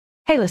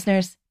Hey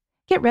listeners,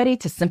 get ready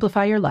to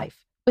simplify your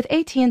life with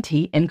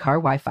AT&T in-car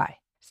Wi-Fi.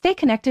 Stay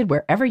connected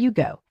wherever you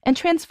go and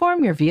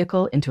transform your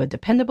vehicle into a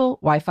dependable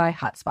Wi-Fi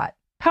hotspot.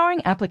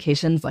 Powering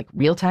applications like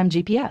real-time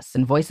GPS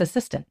and voice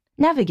assistant,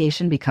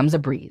 navigation becomes a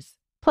breeze.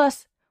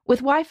 Plus,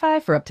 with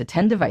Wi-Fi for up to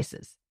 10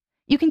 devices,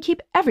 you can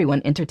keep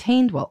everyone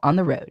entertained while on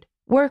the road,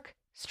 work,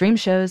 stream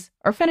shows,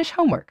 or finish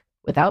homework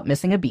without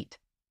missing a beat.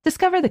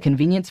 Discover the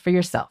convenience for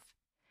yourself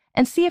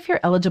and see if you're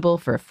eligible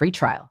for a free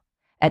trial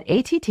at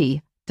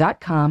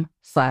att.com/in-car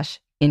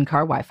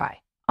Wi-Fi.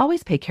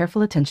 Always pay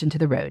careful attention to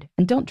the road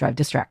and don't drive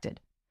distracted.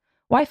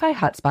 Wi-Fi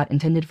hotspot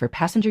intended for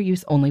passenger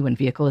use only when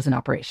vehicle is in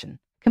operation.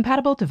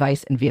 Compatible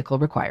device and vehicle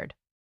required.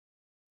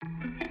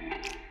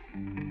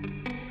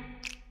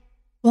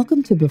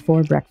 Welcome to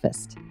Before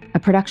Breakfast, a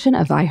production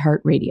of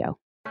iHeartRadio.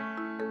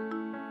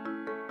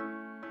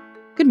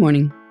 Good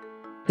morning.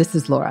 This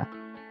is Laura.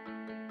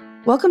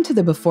 Welcome to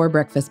the Before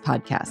Breakfast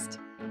podcast.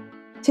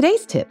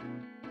 Today's tip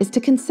is to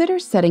consider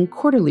setting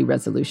quarterly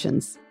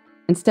resolutions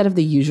instead of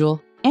the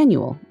usual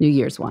annual New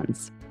Year's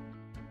ones.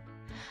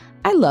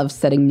 I love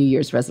setting New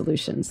Year's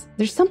resolutions.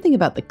 There's something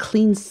about the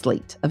clean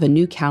slate of a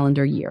new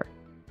calendar year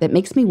that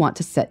makes me want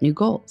to set new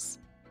goals.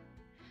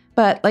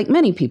 But like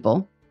many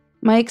people,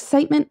 my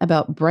excitement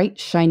about bright,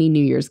 shiny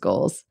New Year's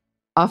goals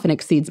often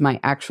exceeds my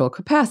actual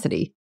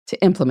capacity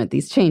to implement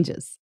these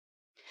changes.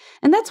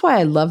 And that's why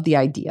I love the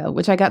idea,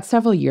 which I got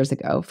several years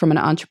ago from an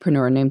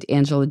entrepreneur named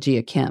Angela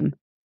Gia Kim,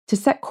 to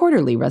set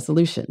quarterly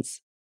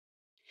resolutions.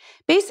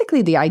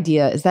 Basically, the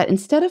idea is that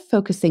instead of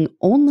focusing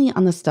only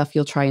on the stuff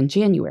you'll try in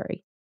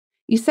January,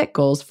 you set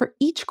goals for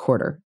each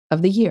quarter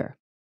of the year.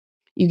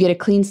 You get a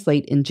clean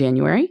slate in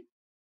January,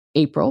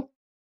 April,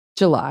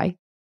 July,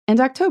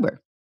 and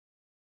October.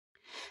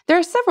 There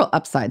are several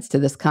upsides to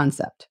this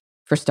concept.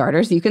 For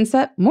starters, you can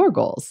set more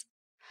goals.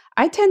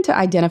 I tend to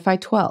identify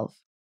 12,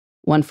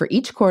 one for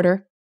each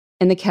quarter,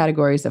 in the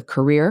categories of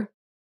career,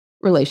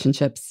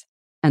 relationships,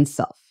 and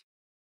self.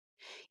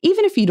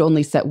 Even if you'd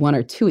only set 1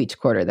 or 2 each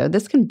quarter, though,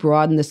 this can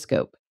broaden the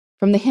scope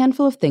from the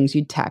handful of things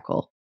you'd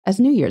tackle as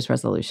New Year's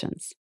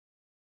resolutions.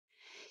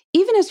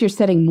 Even as you're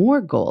setting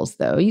more goals,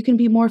 though, you can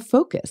be more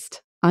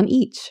focused on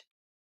each.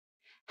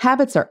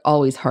 Habits are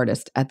always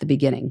hardest at the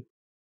beginning.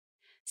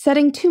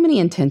 Setting too many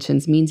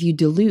intentions means you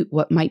dilute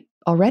what might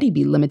already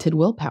be limited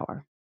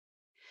willpower.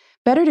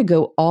 Better to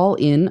go all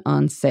in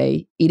on,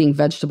 say, eating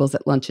vegetables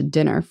at lunch and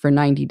dinner for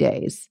 90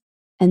 days,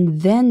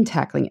 and then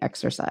tackling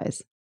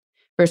exercise.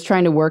 Versus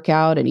trying to work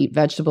out and eat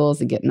vegetables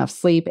and get enough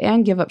sleep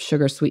and give up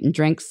sugar-sweetened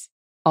drinks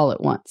all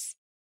at once.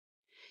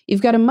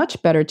 You've got a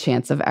much better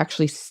chance of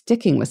actually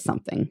sticking with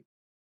something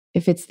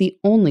if it's the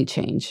only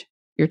change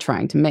you're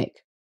trying to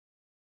make.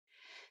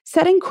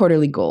 Setting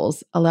quarterly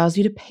goals allows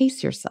you to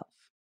pace yourself.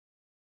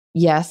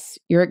 Yes,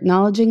 you're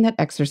acknowledging that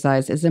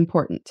exercise is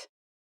important,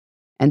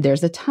 and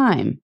there's a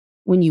time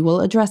when you will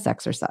address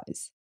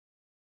exercise,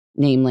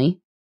 namely,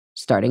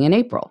 starting in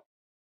April.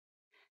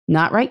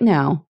 Not right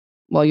now,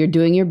 while you're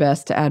doing your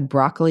best to add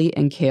broccoli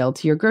and kale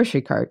to your grocery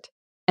cart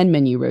and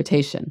menu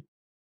rotation.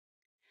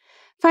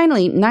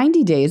 Finally,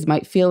 90 days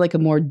might feel like a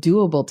more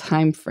doable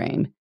time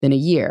frame than a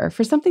year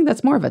for something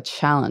that's more of a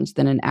challenge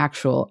than an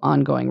actual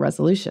ongoing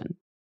resolution.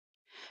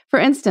 For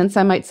instance,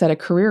 I might set a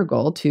career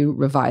goal to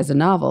revise a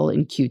novel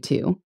in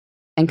Q2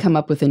 and come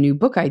up with a new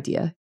book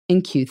idea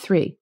in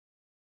Q3.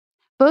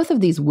 Both of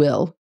these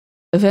will,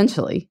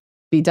 eventually,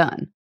 be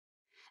done.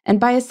 And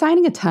by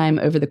assigning a time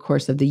over the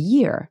course of the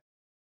year,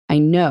 I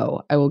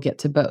know I will get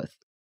to both.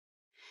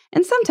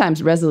 And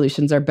sometimes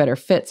resolutions are better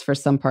fits for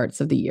some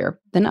parts of the year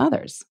than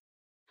others.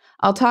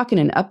 I'll talk in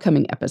an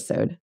upcoming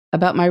episode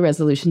about my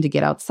resolution to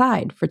get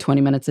outside for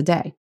 20 minutes a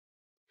day.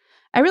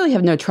 I really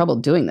have no trouble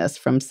doing this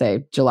from,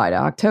 say, July to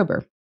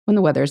October, when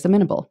the weather is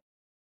amenable.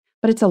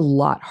 But it's a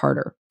lot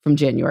harder from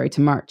January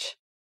to March,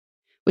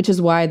 which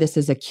is why this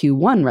is a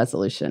Q1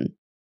 resolution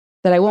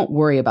that I won't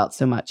worry about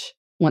so much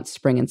once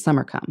spring and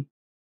summer come.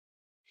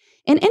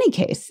 In any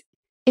case,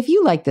 if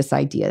you like this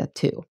idea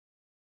too,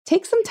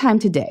 take some time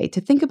today to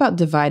think about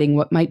dividing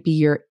what might be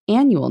your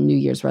annual New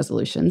Year's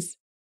resolutions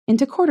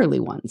into quarterly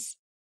ones.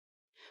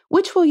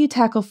 Which will you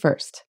tackle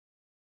first?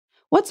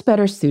 What's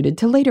better suited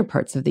to later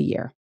parts of the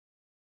year?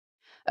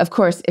 Of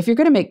course, if you're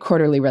going to make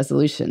quarterly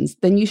resolutions,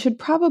 then you should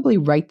probably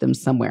write them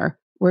somewhere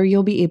where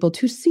you'll be able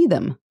to see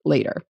them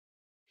later.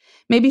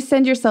 Maybe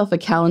send yourself a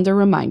calendar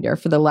reminder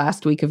for the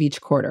last week of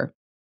each quarter,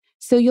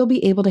 so you'll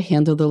be able to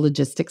handle the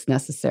logistics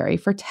necessary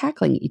for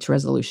tackling each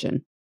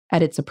resolution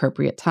at its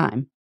appropriate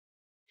time.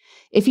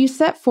 If you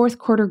set fourth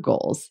quarter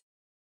goals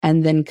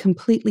and then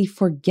completely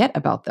forget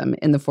about them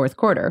in the fourth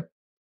quarter,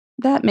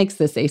 that makes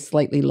this a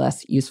slightly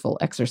less useful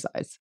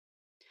exercise.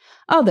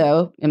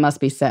 Although, it must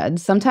be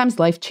said, sometimes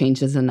life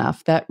changes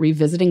enough that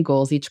revisiting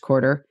goals each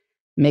quarter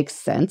makes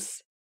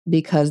sense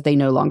because they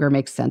no longer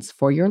make sense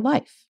for your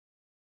life.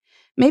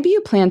 Maybe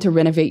you plan to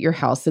renovate your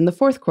house in the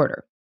fourth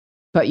quarter,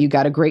 but you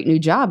got a great new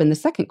job in the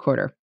second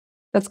quarter.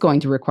 That's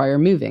going to require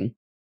moving.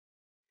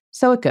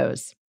 So it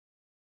goes.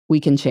 We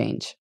can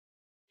change.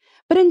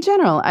 But in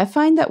general, I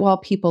find that while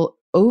people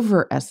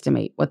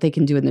overestimate what they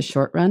can do in the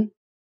short run,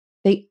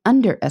 they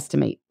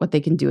underestimate what they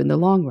can do in the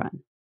long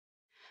run.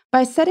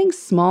 By setting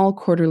small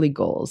quarterly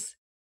goals,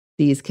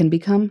 these can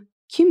become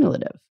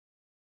cumulative.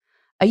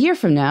 A year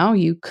from now,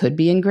 you could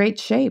be in great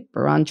shape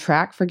or on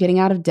track for getting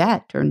out of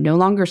debt or no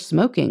longer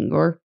smoking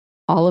or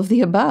all of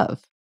the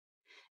above.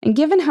 And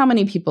given how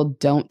many people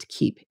don't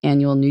keep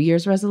annual New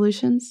Year's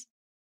resolutions,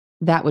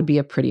 that would be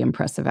a pretty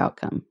impressive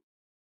outcome.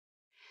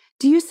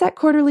 Do you set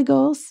quarterly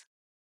goals?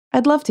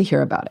 I'd love to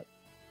hear about it.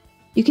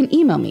 You can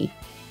email me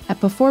at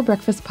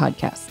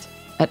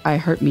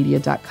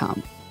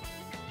beforebreakfastpodcast@iheartmedia.com.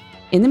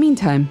 In the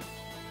meantime,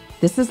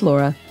 this is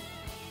Laura.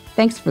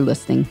 Thanks for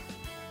listening,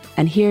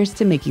 and here's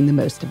to making the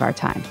most of our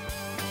time.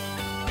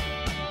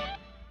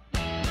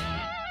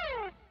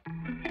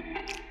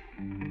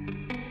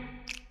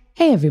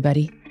 Hey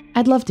everybody,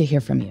 I'd love to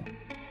hear from you.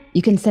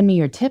 You can send me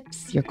your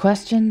tips, your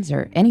questions,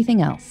 or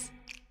anything else.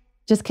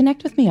 Just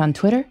connect with me on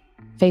Twitter,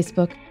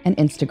 Facebook, and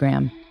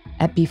Instagram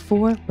at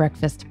Before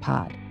Breakfast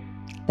Pod.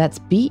 That's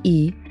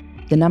BE,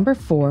 the number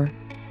 4,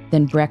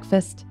 then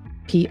breakfast,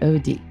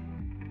 POD.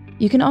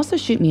 You can also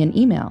shoot me an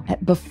email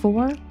at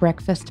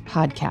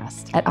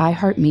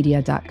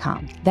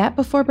beforebreakfastpodcast@iheartmedia.com. That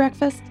Before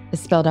Breakfast is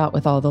spelled out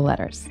with all the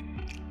letters.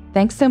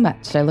 Thanks so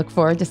much. I look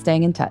forward to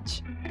staying in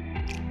touch.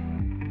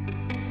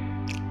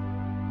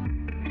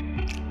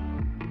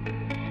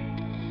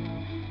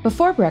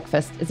 Before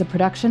Breakfast is a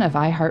production of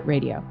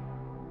iHeartRadio.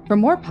 For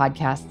more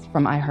podcasts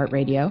from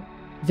iHeartRadio,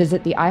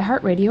 visit the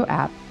iHeartRadio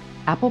app,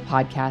 Apple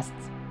Podcasts,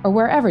 or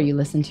wherever you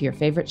listen to your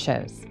favorite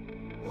shows.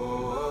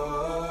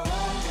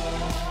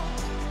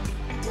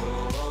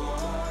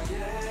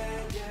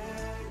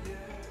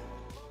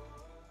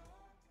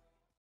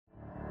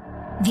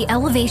 The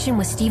Elevation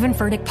with Stephen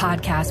Furtick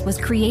podcast was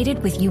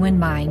created with you in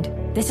mind.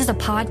 This is a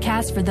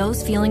podcast for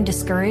those feeling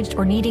discouraged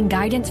or needing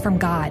guidance from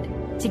God.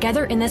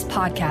 Together in this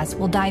podcast,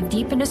 we'll dive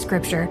deep into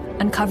Scripture,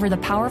 uncover the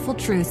powerful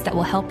truths that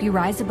will help you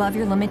rise above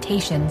your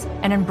limitations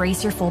and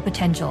embrace your full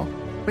potential.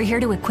 We're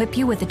here to equip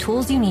you with the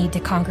tools you need to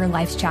conquer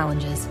life's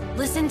challenges.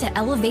 Listen to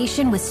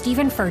Elevation with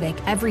Stephen Furtick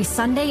every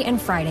Sunday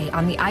and Friday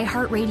on the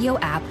iHeartRadio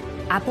app,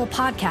 Apple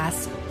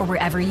Podcasts, or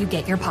wherever you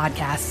get your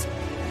podcasts.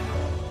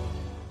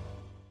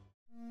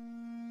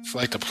 It's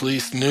like the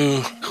police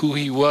knew who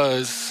he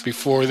was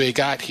before they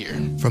got here.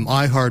 From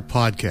iHeart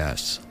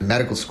Podcasts. The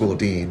medical school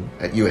dean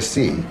at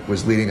USC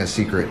was leading a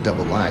secret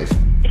double life.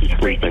 She's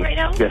breathing right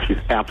now? Yes, she's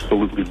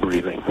absolutely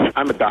breathing.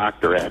 I'm a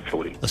doctor,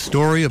 actually. A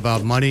story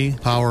about money,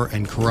 power,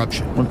 and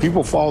corruption. When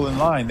people fall in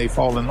line, they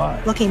fall in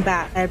line. Looking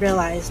back, I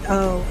realized,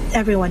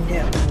 everyone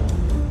knew.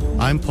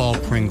 I'm Paul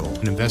Pringle,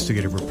 an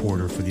investigative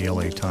reporter for the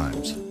LA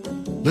Times.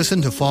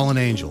 Listen to Fallen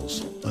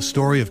Angels, a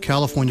story of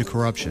California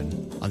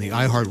corruption on the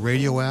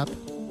iHeartRadio app,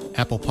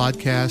 Apple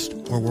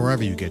Podcast, or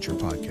wherever you get your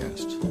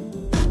podcasts.